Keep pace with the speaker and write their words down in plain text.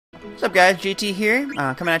What's up guys, JT here,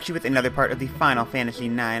 coming at you with another part of the Final Fantasy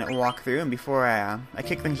IX walkthrough, and before I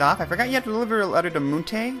kick things off, I forgot you have to deliver a letter to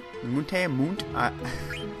Munt?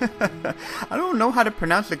 I don't know how to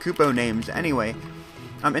pronounce the Kupo names. Anyway,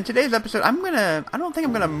 in today's episode, I don't think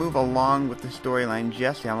I'm gonna move along with the storyline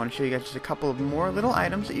just yet. I want to show you guys just a couple of more little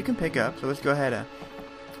items that you can pick up, so let's go ahead and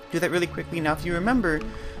do that really quickly. Now, if you remember,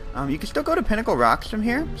 you can still go to Pinnacle Rocks from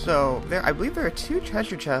here, so I believe there are 2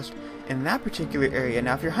 treasure chests in that particular area.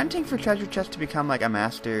 Now, if you're hunting for treasure chests to become like a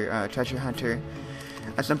master treasure hunter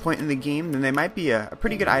at some point in the game, then they might be a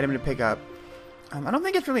pretty good item to pick up. I don't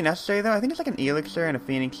think it's really necessary though. I think it's like an elixir and a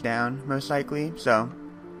phoenix down, most likely, so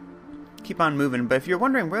keep on moving. But if you're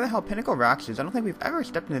wondering where the hell Pinnacle Rocks is, I don't think we've ever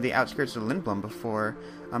stepped into the outskirts of Lindblum before.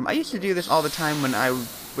 I used to do this all the time when I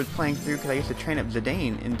was playing through, because I used to train up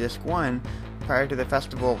Zidane in Disc 1 prior to the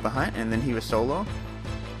Festival of the Hunt, and then he was solo.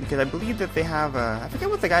 Because I believe that they have, I forget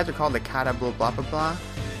what the guys are called, the Kata blah blah blah blah.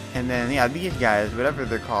 And then, yeah, these guys, whatever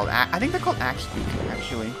they're called, I think they're called Axe Speak,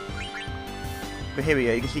 actually. But here we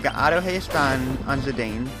go, you can see you got auto haste on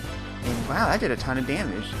Zidane. And wow, that did a ton of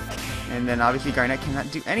damage. And then obviously Garnet cannot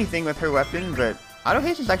do anything with her weapon, but auto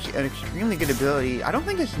haste is actually an extremely good ability. I don't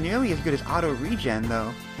think it's nearly as good as auto regen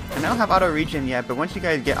though. And I don't have auto regen yet, but once you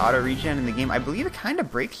guys get auto regen in the game, I believe it kind of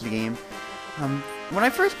breaks the game. When I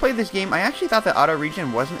first played this game, I actually thought that auto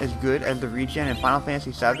regen wasn't as good as the regen in Final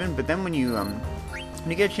Fantasy VII, but then when you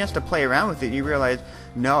get a chance to play around with it, you realize,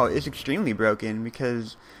 no, it's extremely broken,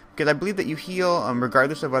 because I believe that you heal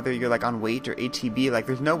regardless of whether you're like on weight or ATB. Like,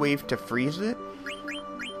 there's no way to freeze it,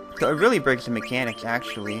 so it really breaks the mechanics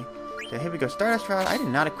actually. So here we go, Stardust Rod. I did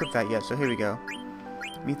not equip that yet, so here we go.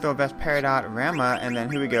 Mytho Vest Peridot Rama, and then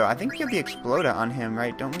here we go. I think we have the Exploda on him,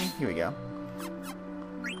 right? Don't we? Here we go.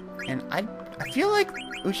 And I feel like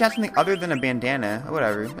we should have something other than a bandana.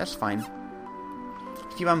 Whatever, that's fine.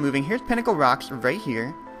 Let's keep on moving. Here's Pinnacle Rocks right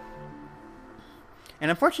here.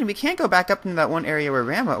 And unfortunately, we can't go back up into that one area where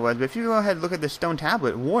Rama was, but if you go ahead and look at the stone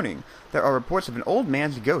tablet, warning, there are reports of an old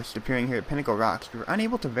man's ghost appearing here at Pinnacle Rocks. We were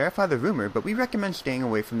unable to verify the rumor, but we recommend staying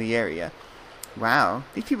away from the area. Wow,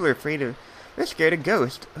 these people are they're scared of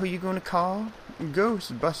ghosts. Who are you going to call?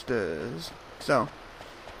 Ghostbusters. So,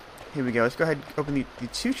 here we go. Let's go ahead and open the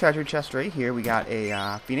 2 treasure chests right here. We got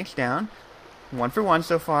a Phoenix down. 1 for 1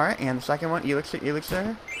 so far. And the second one, Elixir.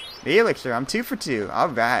 The Elixir. I'm 2 for 2.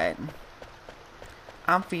 Alright.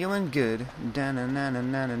 I'm feeling good.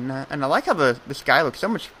 Da-na-na-na-na-na. And I like how the sky looks so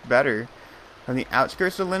much better on the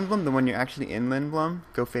outskirts of Lindblum than when you're actually in Lindblum.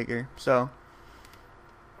 Go figure. So,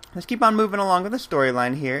 let's keep on moving along with the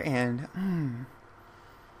storyline here. And,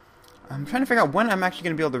 I'm trying to figure out when I'm actually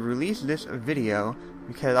going to be able to release this video,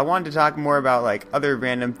 because I wanted to talk more about like other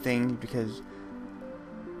random things, because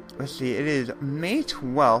let's see, it is May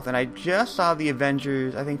 12th and I just saw the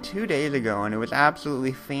Avengers I think 2 days ago, and it was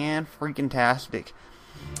absolutely fan-freaking-tastic.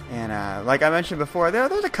 And like I mentioned before,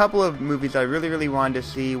 there's a couple of movies I really wanted to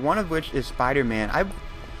see, one of which is Spider-Man.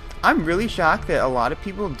 I'm really shocked that a lot of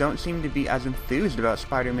people don't seem to be as enthused about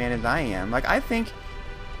Spider-Man as I am. Like,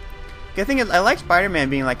 the thing is, I like Spider-Man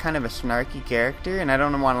being like kind of a snarky character, and I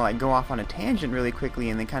don't want to like go off on a tangent really quickly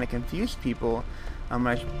and then kind of confuse people.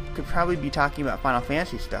 I could probably be talking about Final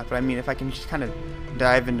Fantasy stuff, but I mean, if I can just kind of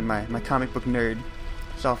dive into my comic book nerd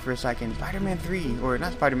self for a second. Spider-Man 3, or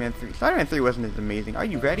not Spider-Man 3. Spider-Man 3 wasn't as amazing. Are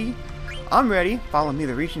you ready? I'm ready. Follow me.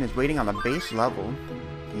 The region is waiting on the base level.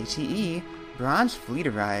 ATE. Bronze Fleet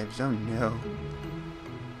arrives. Oh no.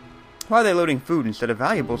 Why are they loading food instead of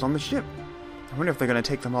valuables on the ship? I wonder if they're going to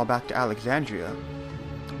take them all back to Alexandria.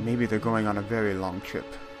 Maybe they're going on a very long trip.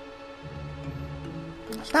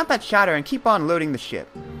 Stop that chatter and keep on loading the ship.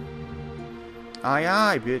 Aye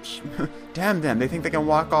aye, bitch. Damn them, they think they can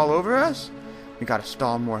walk all over us? We gotta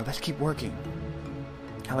stall more, let's keep working.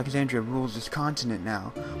 Alexandria rules this continent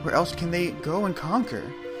now. Where else can they go and conquer?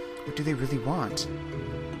 What do they really want?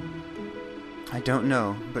 I don't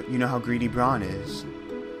know, but you know how greedy Braun is.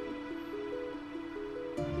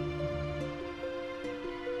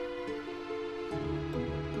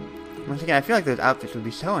 Once again, I feel like those outfits would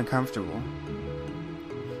be so uncomfortable.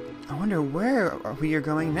 I wonder where we are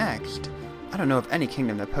going next. I don't know of any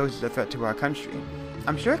kingdom that poses a threat to our country.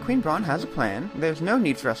 I'm sure Queen Braun has a plan. There's no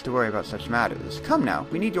need for us to worry about such matters. Come now,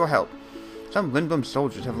 we need your help. Some Lindblum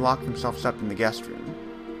soldiers have locked themselves up in the guest room.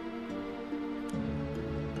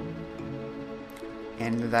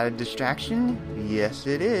 And is that a distraction? Yes,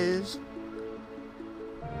 it is.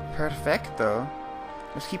 Perfecto.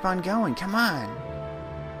 Let's keep on going, come on.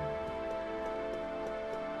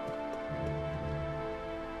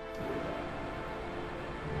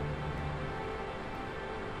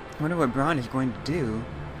 I wonder what Braun is going to do.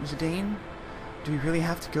 Zidane, do we really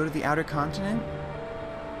have to go to the outer continent?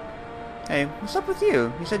 Hey, what's up with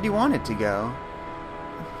you? You said you wanted to go.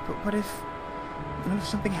 But what if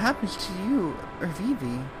something happens to you or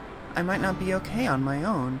Vivi? I might not be okay on my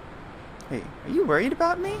own. Hey, are you worried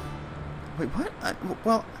about me? Wait,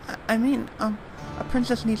 what? I mean, a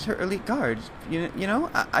princess needs her elite guards. You know,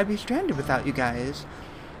 I'd be stranded without you guys.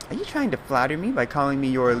 Are you trying to flatter me by calling me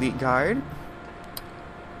your elite guard?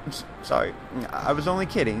 Sorry, I was only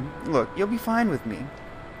kidding. Look, you'll be fine with me.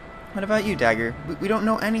 What about you, Dagger? We don't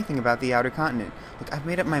know anything about the outer continent. Look, I've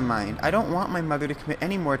made up my mind. I don't want my mother to commit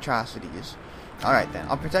any more atrocities. Alright then,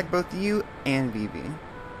 I'll protect both you and Vivi.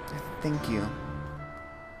 Thank you.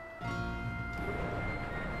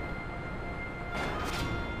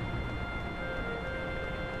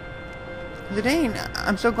 Zidane,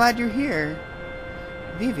 I'm so glad you're here.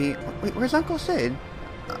 Vivi, wait, where's Uncle Sid?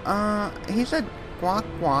 He said, "Walk,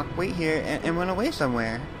 walk, wait here," and went away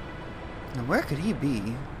somewhere. Now, where could he be?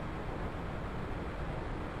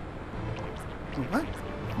 What?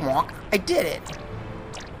 Walk, I did it!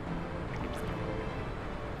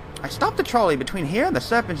 I stopped the trolley between here and the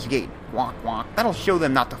Serpent's Gate. Walk, walk. That'll show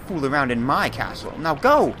them not to fool around in my castle. Now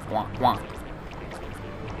go! Walk, walk.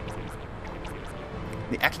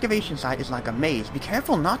 The excavation site is like a maze. Be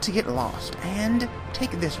careful not to get lost. And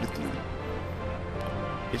take this with you.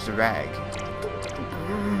 It's a rag.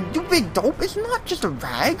 You big dope, it's not just a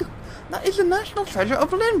rag. That is the national treasure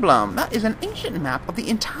of Lindblom. That is an ancient map of the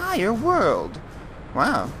entire world.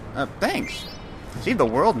 Wow. Thanks. See the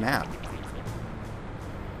world map.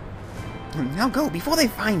 Now go, before they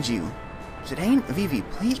find you. Zidane, Vivi,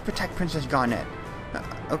 please protect Princess Garnet.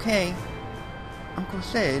 Okay. Uncle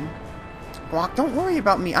Sid. Walk, don't worry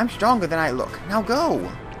about me. I'm stronger than I look. Now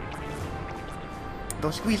go.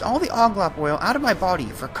 They'll squeeze all the Oglop oil out of my body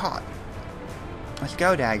if we're caught. Let's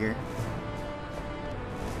go, Dagger.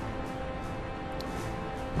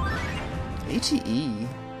 ATE.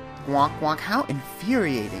 Walk, walk, how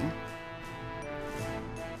infuriating.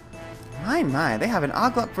 My, they have an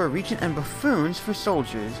Oglop for a regent and buffoons for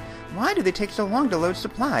soldiers. Why do they take so long to load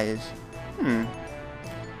supplies?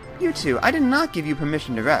 You two, I did not give you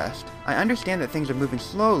permission to rest. I understand that things are moving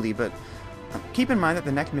slowly, but keep in mind that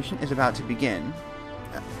the next mission is about to begin.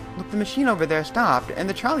 Look, the machine over there stopped, and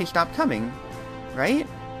the trolley stopped coming. Right?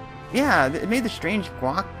 Yeah, it made the strange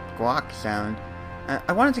guac guac sound.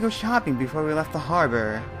 I wanted to go shopping before we left the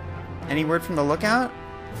harbor. Any word from the lookout?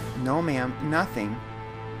 No, ma'am, nothing.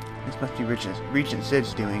 This must be Regent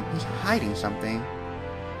Sid's doing. He's hiding something.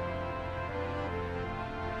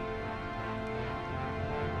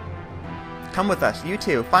 Come with us, you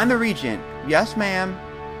two. Find the Regent. Yes, ma'am.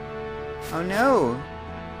 Oh no.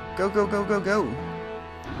 Go, go, go, go, go.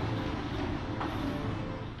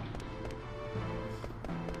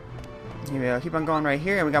 Here we go. Keep on going right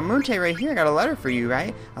here. And we got Moonte right here. I got a letter for you,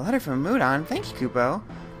 right? A letter from Mudon. Thanks, Kupo.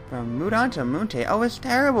 From Mudon to Moonte. Oh, it's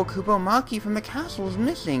terrible, Kupo. Maki from the castle is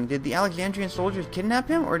missing. Did the Alexandrian soldiers kidnap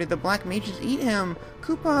him, or did the black mages eat him?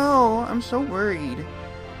 Kupo, I'm so worried.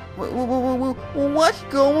 What's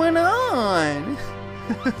going on?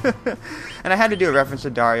 And I had to do a reference to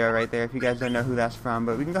Dario right there, if you guys don't know who that's from.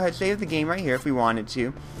 But we can go ahead and save the game right here if we wanted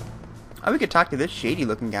to. Oh, we could talk to this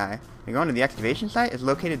shady-looking guy. You're going to the excavation site. It's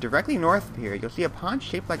located directly north of here. You'll see a pond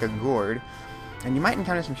shaped like a gourd. And you might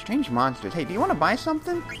encounter some strange monsters. Hey, do you want to buy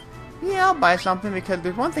something? Yeah, I'll buy something because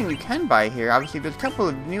there's one thing you can buy here. Obviously, there's a couple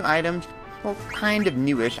of new items. Well, kind of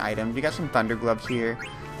newish items. You got some thunder gloves here.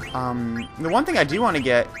 The one thing I do want to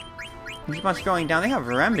get, you keep on scrolling down, they have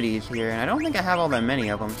remedies here. And I don't think I have all that many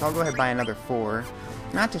of them. So I'll go ahead and buy another 4.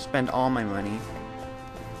 Not to spend all my money.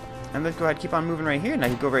 And let's go ahead and keep on moving right here. Now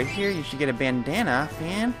you go right here, you should get a bandana.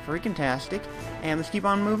 Fan-freaking-tastic. And let's keep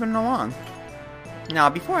on moving along. Now,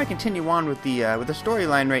 before I continue on with the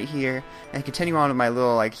storyline right here, and continue on with my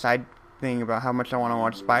little, like, side thing about how much I want to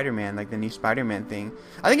watch Spider-Man, like the new Spider-Man thing,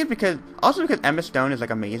 I think it's because Emma Stone is,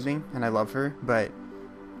 like, amazing, and I love her, but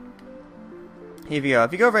here we go.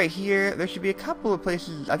 If you go right here, there should be a couple of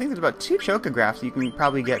places, I think there's about 2 Chocographs you can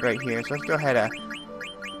probably get right here, so let's go ahead and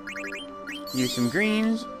use some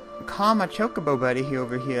greens, call my Chocobo buddy here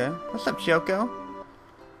over here. What's up, Choco?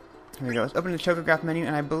 Here we go. Let's open the Chocograph menu,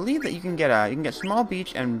 and I believe that you can get Small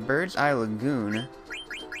Beach and Bird's Eye Lagoon.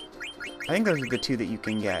 I think those are the 2 that you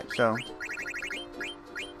can get. So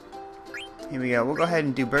here we go. We'll go ahead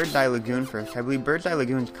and do Bird's Eye Lagoon first. I believe Bird's Eye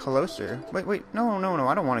Lagoon's closer. Wait, no.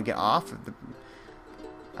 I don't want to get off of the.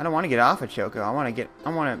 I don't want to get off of Choco. I want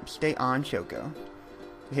to stay on Choco.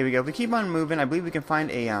 Here we go. If we keep on moving, I believe we can find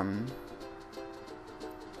a You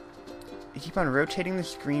keep on rotating the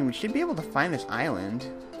screen. We should be able to find this island.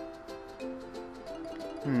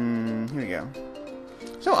 Here we go.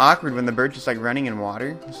 So awkward when the bird's just like running in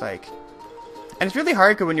water. It's like, And it's really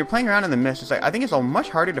hard because when you're playing around in the mist, it's like, I think it's much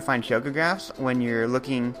harder to find chocographs when you're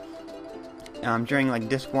looking during like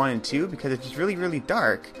disc 1 and 2, because it's just really, really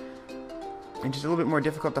dark. And just a little bit more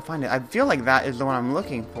difficult to find it. I feel like that is the one I'm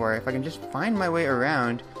looking for. If I can just find my way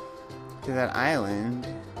around to that island.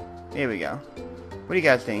 Here we go. What do you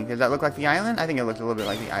guys think? Does that look like the island? I think it looks a little bit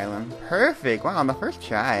like the island. Perfect! Wow, on the first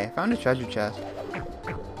try. I found a treasure chest.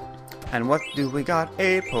 And what do we got?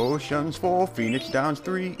 8 potions, 4 phoenix downs,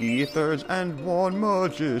 3 ethers, and 1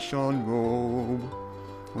 magician robe.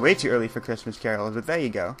 Way too early for Christmas carols, but there you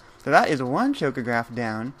go. So that is 1 chocograph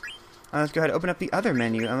down. Let's go ahead and open up the other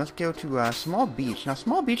menu, and let's go to Small Beach. Now,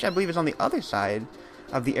 Small Beach, I believe, is on the other side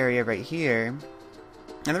of the area right here.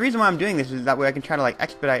 And the reason why I'm doing this is that way I can try to, like,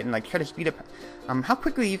 expedite and, like, try to speed up how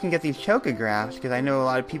quickly you can get these chocographs, because I know a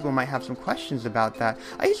lot of people might have some questions about that.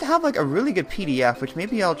 I used to have, like, a really good PDF, which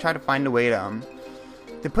maybe I'll try to find a way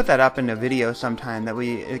to put that up in a video sometime. That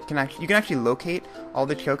way you can actually locate all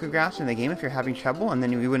the chocographs in the game if you're having trouble, and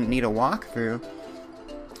then you wouldn't need a walkthrough.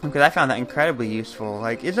 Because I found that incredibly useful.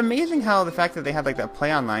 Like, it's amazing how the fact that they had, like, that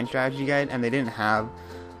play online strategy guide, and they didn't have,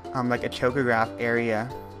 like, a chocograph area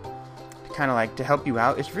kind of, like, to help you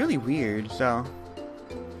out. It's really weird, so...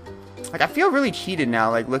 Like, I feel really cheated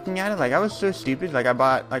now, like, looking at it. Like, I was so stupid. Like, I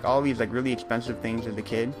bought, like, all these, like, really expensive things as a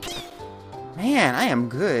kid. Man, I am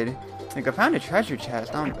good. Like, I found a treasure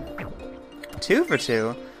chest. 2 for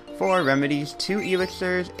 2. 4 remedies, 2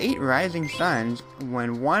 elixirs, 8 rising suns,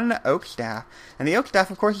 and 1 oak staff. And the oak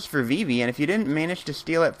staff, of course, is for Vivi, and if you didn't manage to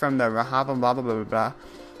steal it from the Rahava blah blah blah blah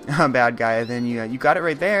blah bad guy, then you got it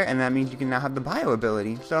right there, and that means you can now have the bio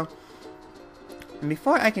ability. So, and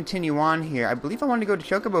before I continue on here, I believe I want to go to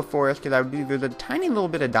Chocobo Forest, because I believe there's a tiny little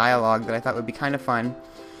bit of dialogue that I thought would be kind of fun,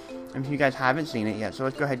 if you guys haven't seen it yet. So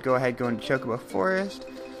let's go into Chocobo Forest.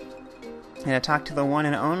 And I talked to the one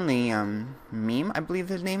and only, Meme, I believe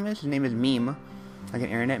his name is. His name is Meme. Like an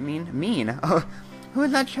internet meme. Oh, who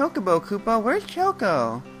is that Chocobo, Kupo? Where's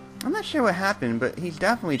Choco? I'm not sure what happened, but he's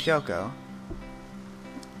definitely Choco.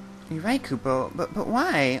 You're right, Kupo. But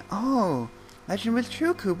why? Oh, legend was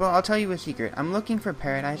true, Kupo. I'll tell you a secret. I'm looking for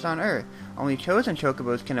paradise on Earth. Only chosen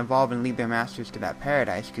Chocobos can evolve and lead their masters to that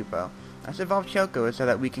paradise, Kupo. Let's evolve Choco so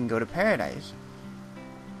that we can go to paradise.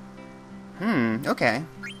 Okay.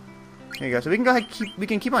 There you go. So we can go ahead, we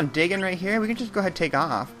can keep on digging right here. We can just go ahead and take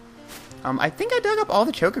off. I think I dug up all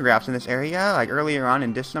the chocographs in this area, like earlier on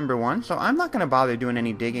in disc number 1, so I'm not going to bother doing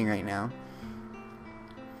any digging right now.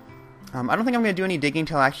 I don't think I'm going to do any digging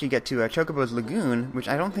until I actually get to Chocobo's Lagoon, which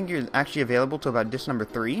I don't think is actually available till about disc number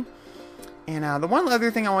 3. And the one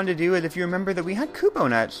other thing I wanted to do is, if you remember, that we had Kupo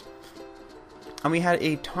Nuts. And we had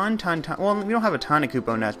a ton, well, we don't have a ton of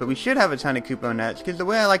Kupo Nuts, but we should have a ton of Kupo Nuts, because the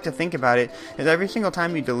way I like to think about it is every single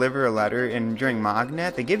time you deliver a letter and during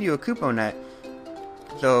Magnet, they give you a Kupo Nut.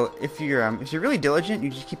 So if you're really diligent, you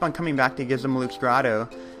just keep on coming back to Gizamaluke's Grotto,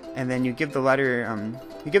 and then you give the letter,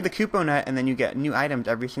 you give the Kupo Nut, and then you get new items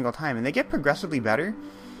every single time, and they get progressively better.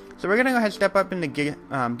 So we're going to go ahead and step up into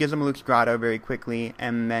Gizamaluke's Grotto very quickly,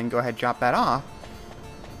 and then go ahead and drop that off.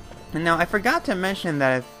 And now, I forgot to mention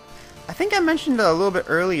that I think I mentioned a little bit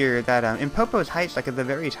earlier that in Popo's Heights, like at the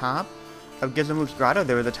very top of Gizamaluke's Grotto,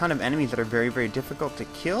 there was a ton of enemies that are very, very difficult to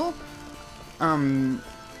kill.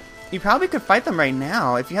 You probably could fight them right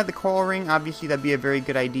now. If you had the coral ring, obviously that'd be a very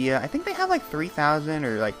good idea. I think they have like 3,000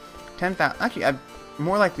 or like 10,000, actually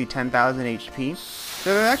more likely 10,000 HP.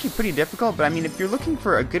 So they're actually pretty difficult, but I mean, if you're looking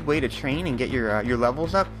for a good way to train and get your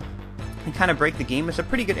levels up and kind of break the game, it's a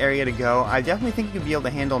pretty good area to go. I definitely think you'll be able to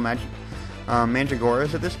handle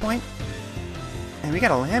Mandragoras at this point. And we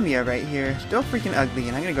got a Lamia right here, still freaking ugly,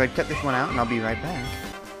 and I'm gonna go ahead and cut this one out, and I'll be right back.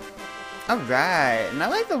 Alright, and I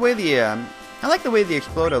like the way the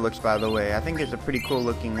Explodo looks, by the way. I think it's a pretty cool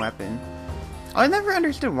looking weapon. I never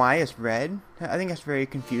understood why it's red. I think that's very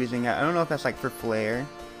confusing. I don't know if that's like for flare.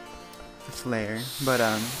 But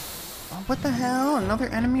oh, what the hell? Another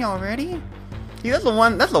enemy already? See, that's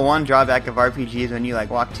the one drawback of RPGs, when you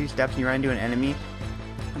like walk 2 steps and you run into an enemy.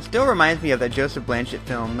 It still reminds me of that Joseph Blanchett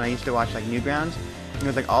film when I used to watch, like, Newgrounds. It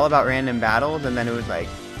was, like, all about random battles, and then it was, like,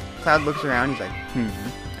 Cloud looks around, he's like, and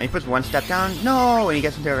he puts 1 step down, no, and he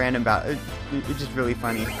gets into a random battle. It's just really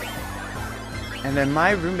funny. And then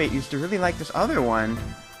my roommate used to really like this other one.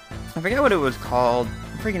 I forget what it was called,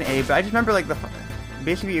 freaking A, but I just remember, like,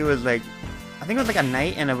 basically it was, like, I think it was, like, a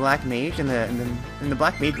knight and a black mage, and the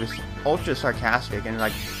black mage was ultra sarcastic, and,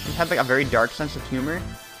 like, he had, like, a very dark sense of humor.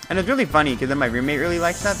 And it's really funny, because then my roommate really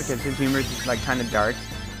likes that, because his humor is just, like, kind of dark.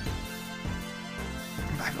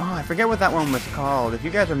 Oh, I forget what that one was called. If you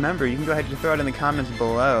guys remember, you can go ahead and throw it in the comments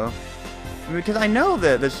below. Because I know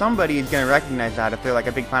that somebody is going to recognize that if they're, like,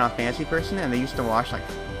 a big Final Fantasy person, and they used to watch, like,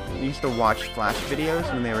 used to watch Flash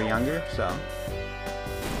videos when they were younger, so.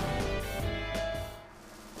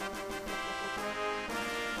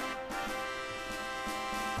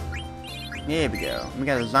 There we go. We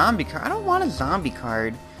got a zombie card. I don't want a zombie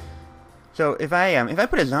card. So if I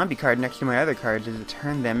put a zombie card next to my other cards, does it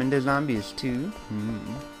turn them into zombies too?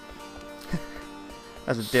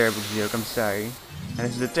 That's a terrible joke. I'm sorry. And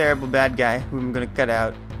this is a terrible bad guy who I'm gonna cut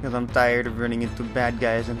out because I'm tired of running into bad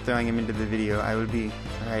guys and throwing him into the video. I will be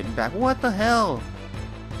right back. What the hell?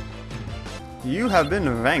 You have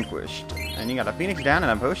been vanquished, and you got a phoenix down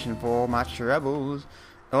and a potion for all my troubles.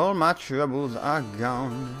 All my troubles are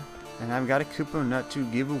gone. And I've got a Kupo Nut to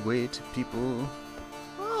give away to people.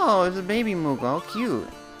 Oh, it's a baby moogle. Cute.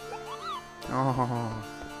 Oh.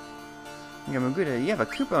 You have a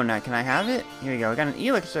Kupo Nut. Can I have it? Here we go. I got an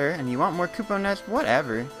elixir, and you want more Kupo Nuts?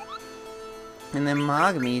 Whatever. And then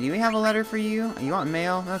Mogme, do we have a letter for you? You want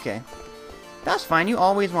mail? Okay. That's fine. You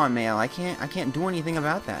always want mail. I can't do anything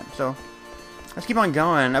about that. So let's keep on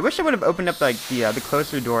going. I wish I would have opened up like the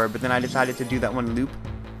closer door, but then I decided to do that one loop.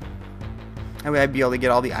 That way I'd be able to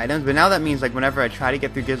get all the items, but now that means like whenever I try to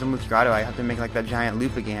get through Gizamaluke's Grotto, I have to make like that giant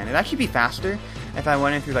loop again. It'd actually be faster if I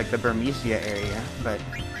went in through like the Burmecia area, but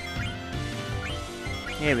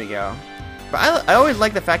here we go. But I always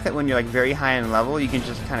like the fact that when you're like very high in level, you can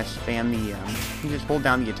just kind of spam the, you can just hold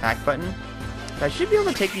down the attack button. So I should be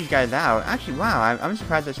able to take these guys out. Actually, wow, I'm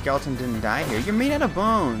surprised that skeleton didn't die here. You're made out of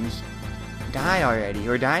bones. Die already,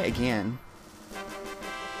 or die again.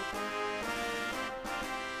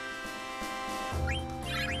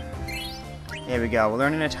 There we go. We're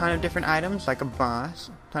learning a ton of different items, like a boss,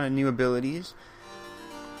 a ton of new abilities.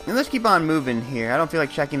 And let's keep on moving here. I don't feel like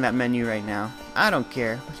checking that menu right now. I don't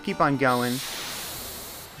care. Let's keep on going.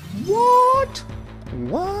 What?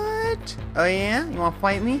 What? Oh yeah? You want to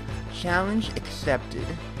fight me? Challenge accepted.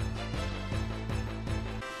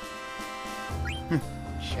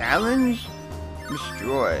 Challenge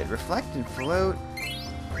destroyed. Reflect and float.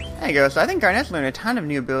 There you go. So I think Garnet's learned a ton of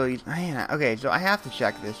new abilities. Man, okay, so I have to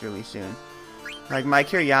check this really soon. Like, my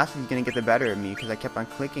curiosity is going to get the better of me because I kept on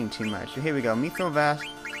clicking too much. So here we go. Mithril Vest.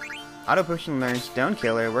 Auto Potion learned. Stone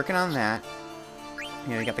Killer. Working on that. You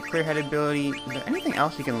know, you got the Clear-Headed ability. Is there anything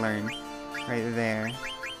else you can learn? Right there.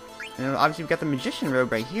 And obviously we've got the Magician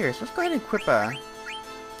Robe right here. So let's go ahead and equip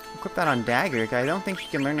that on Dagger, because I don't think she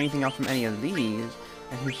can learn anything else from any of these.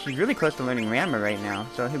 And she's really close to learning Rammer right now.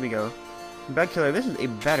 So here we go. Bug Killer. This is a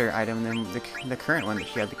better item than the current one that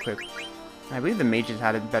she has equipped. I believe the Mage's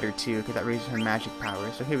Hat is better too, because that raises her magic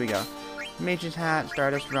power. So here we go. Mage's Hat,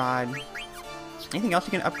 Stardust Rod. Anything else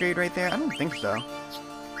you can upgrade right there? I don't think so.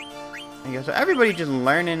 There you go. So everybody just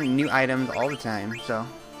learning new items all the time. So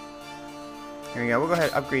here we go. We'll go ahead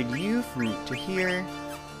and upgrade you to here.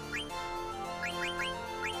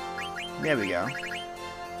 There we go.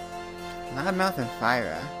 Loudmouth and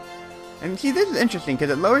Fira. And see, this is interesting,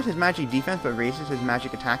 because it lowers his magic defense, but raises his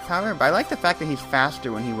magic attack power. But I like the fact that he's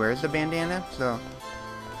faster when he wears the bandana, so.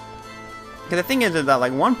 Because the thing is that,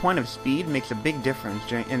 like, 1 point of speed makes a big difference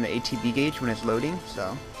in the ATB gauge when it's loading,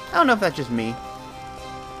 so. I don't know if that's just me.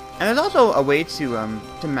 And there's also a way to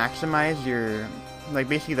maximize your, like,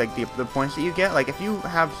 basically, like, the points that you get. Like, if you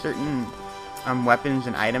have certain weapons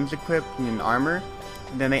and items equipped and armor,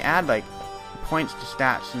 then they add, like, points to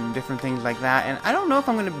stats and different things like that, and I don't know if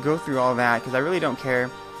I'm going to go through all that because I really don't care.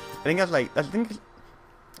 I think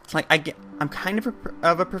I'm kind of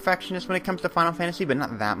a perfectionist when it comes to Final Fantasy, but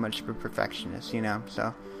not that much of a perfectionist, you know.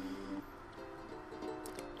 So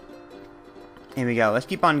here we go. Let's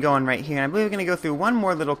keep on going right here, and I believe we're going to go through one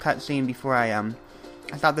more little cutscene before I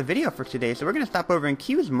stop the video for today. So we're going to stop over in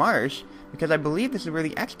Q's Marsh because I believe this is where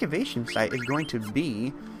the excavation site is going to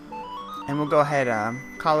be. And we'll go ahead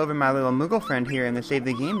call over my little moogle friend here and save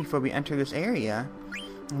the game before we enter this area.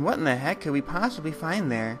 And what in the heck could we possibly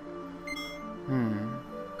find there? And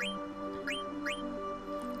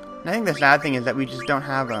I think the sad thing is that we just don't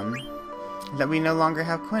have, that we no longer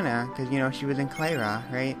have Quina, because, you know, she was in Clara,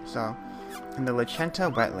 right? So, in the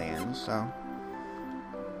Lachenta wetlands, so.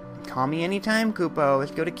 Call me anytime, Kupo.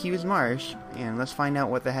 Let's go to Q's Marsh, and let's find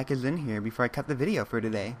out what the heck is in here before I cut the video for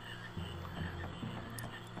today.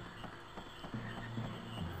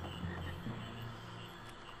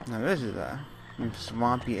 Now this is a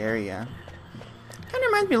swampy area. Kind of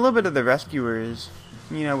reminds me a little bit of the Rescuers,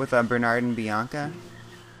 you know, with Bernard and Bianca.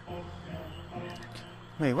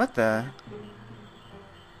 Wait, what the?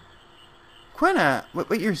 Quina,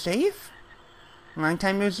 wait, you're safe? Long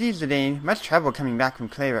time no see today. Much trouble coming back from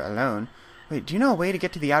Clara alone. Wait, do you know a way to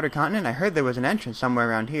get to the outer continent? I heard there was an entrance somewhere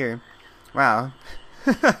around here. Wow.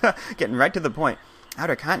 Getting right to the point.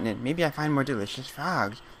 Outer continent. Maybe I find more delicious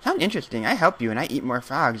frogs. Sound interesting. I help you and I eat more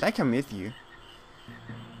frogs. I come with you.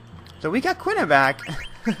 So we got Quina back.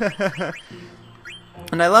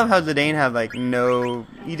 And I love how Zidane had like no,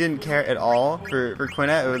 he didn't care at all for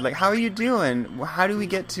Quina. It was like, how are you doing? How do we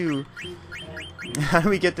get to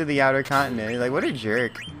the outer continent? Like, what a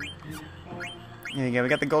jerk. Here we go. We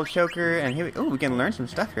got the gold choker, and here we can learn some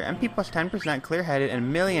stuff here. MP plus 10%, clear-headed,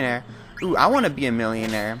 and millionaire. Ooh, I want to be a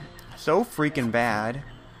millionaire. So freaking bad.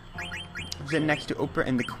 Sit next to Oprah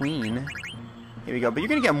and the Queen. Here we go. But you're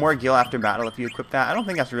gonna get more gil after battle if you equip that. I don't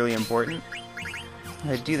think that's really important.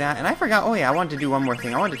 Let's do that. And I forgot. Oh yeah, I wanted to do one more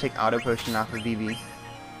thing. I wanted to take auto potion off of Vivi,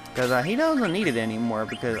 because he doesn't need it anymore.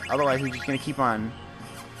 Because otherwise, he's just gonna keep on.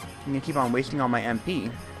 I'm gonna keep on wasting all my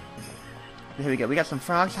MP. Here we go. We got some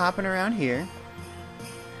frogs hopping around here.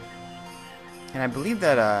 And I believe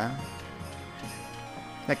that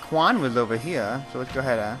Quan was over here. So let's go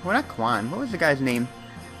ahead. Well, not Quan. What was the guy's name?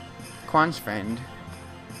 Quan's friend.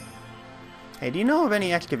 Hey, do you know of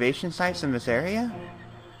any excavation sites in this area?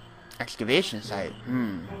 Excavation site?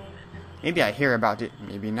 Maybe I hear about it.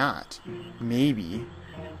 Maybe not. Maybe.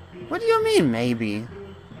 What do you mean, maybe?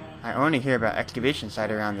 I only hear about excavation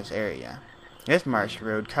site around this area. This marsh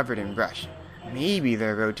road covered in brush. Maybe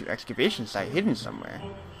the road to excavation site hidden somewhere.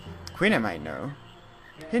 Quina might know.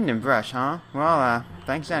 Hidden in brush, huh? Well,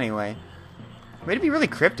 thanks anyway. Way to be really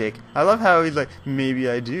cryptic. I love how he's like, maybe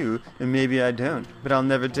I do, and maybe I don't, but I'll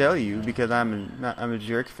never tell you because I'm a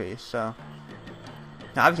jerk face. So,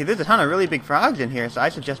 now obviously there's a ton of really big frogs in here, so I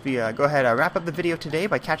suggest we go ahead and wrap up the video today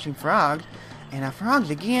by catching frogs, and frogs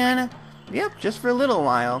again. Yep, just for a little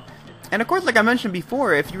while. And of course, like I mentioned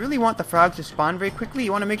before, if you really want the frogs to spawn very quickly,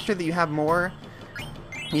 you want to make sure that you have more.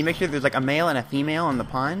 You make sure there's like a male and a female in the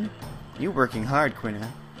pond. You're working hard, Quina.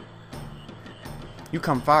 You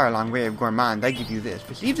come far a long way of gourmand. I give you this.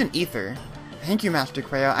 Received an ether. Thank you, Master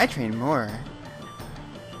Quail. I train more.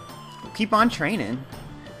 Keep on training.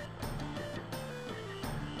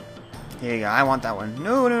 Here you go. I want that one.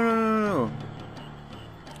 No, no, no, no, no.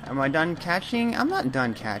 Am I done catching? I'm not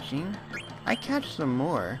done catching. I catch some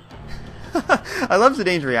more. I love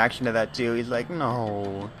Zidane's reaction to that too. He's like,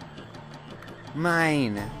 no.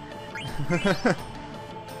 Mine.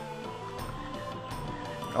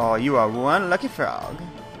 Oh, you are one lucky frog.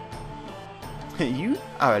 You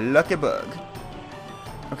are a lucky bug.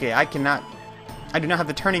 Okay, I do not have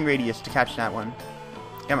the turning radius to catch that one.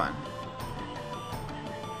 Come on.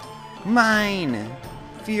 Mine!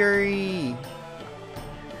 Fury!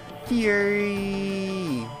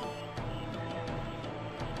 Fury!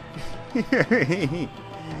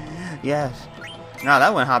 Yes. No,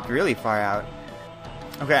 that one hopped really far out.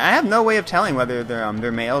 Okay, I have no way of telling whether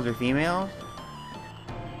they're males or females.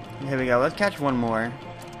 Here we go. Let's catch one more.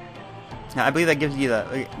 Now, I believe that gives you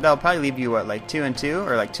the. That'll probably leave you what, like 2 and 2,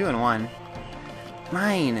 or like 2 and 1.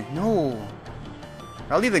 Mine. No.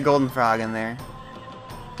 I'll leave the golden frog in there.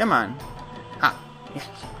 Come on. Ah. Yes.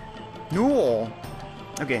 No.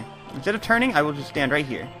 Okay. Instead of turning, I will just stand right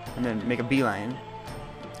here and then make a beeline.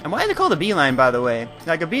 And why is it called a beeline, by the way?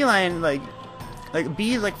 Like a beeline, like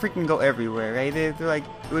bees like freaking go everywhere, right? They're like,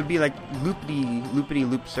 it would be like loopity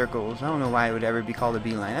loop circles. I don't know why it would ever be called a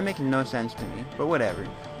beeline. That makes no sense to me, but whatever.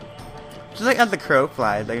 Just like as the crow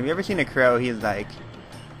flies. Like, have you ever seen a crow? He's like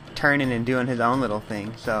turning and doing his own little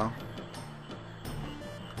thing. So,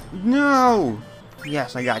 no.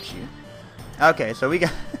 Yes, I got you. Okay, so we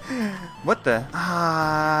got. What the?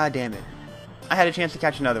 Ah, damn it. I had a chance to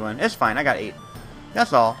catch another one. It's fine. I got 8.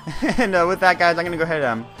 That's all. And with that, guys, I'm gonna go ahead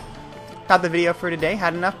and stop the video for today.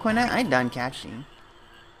 Had enough, Quina? I'm done catching.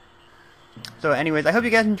 So anyways, I hope you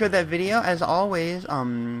guys enjoyed that video. As always,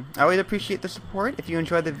 I always appreciate the support. If you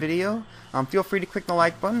enjoyed the video, feel free to click the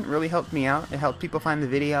like button. It really helps me out. It helps people find the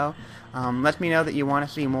video. Lets me know that you want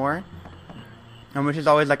to see more. Which is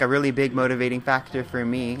always like a really big motivating factor for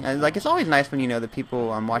me. And like, it's always nice when you know that people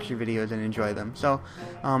watch your videos and enjoy them. So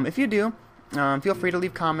if you do, feel free to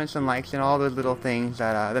leave comments and likes and all those little things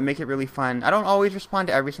that make it really fun. I don't always respond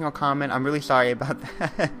to every single comment. I'm really sorry about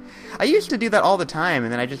that. I used to do that all the time,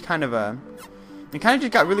 and then I just kind of it kind of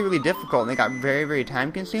just got really difficult, and it got very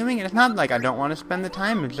time consuming. And it's not like I don't want to spend the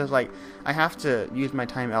time. It's just like I have to use my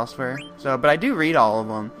time elsewhere. So, but I do read all of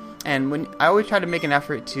them, and when I always try to make an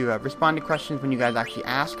effort to respond to questions when you guys actually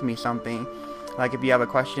ask me something. Like if you have a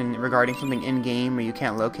question regarding something in game or you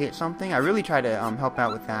can't locate something, I really try to help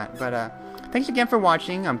out with that. But thanks again for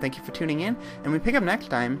watching. Thank you for tuning in. And when we pick up next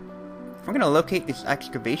time, we're going to locate this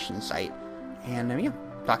excavation site. And yeah,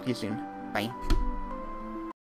 talk to you soon. Bye.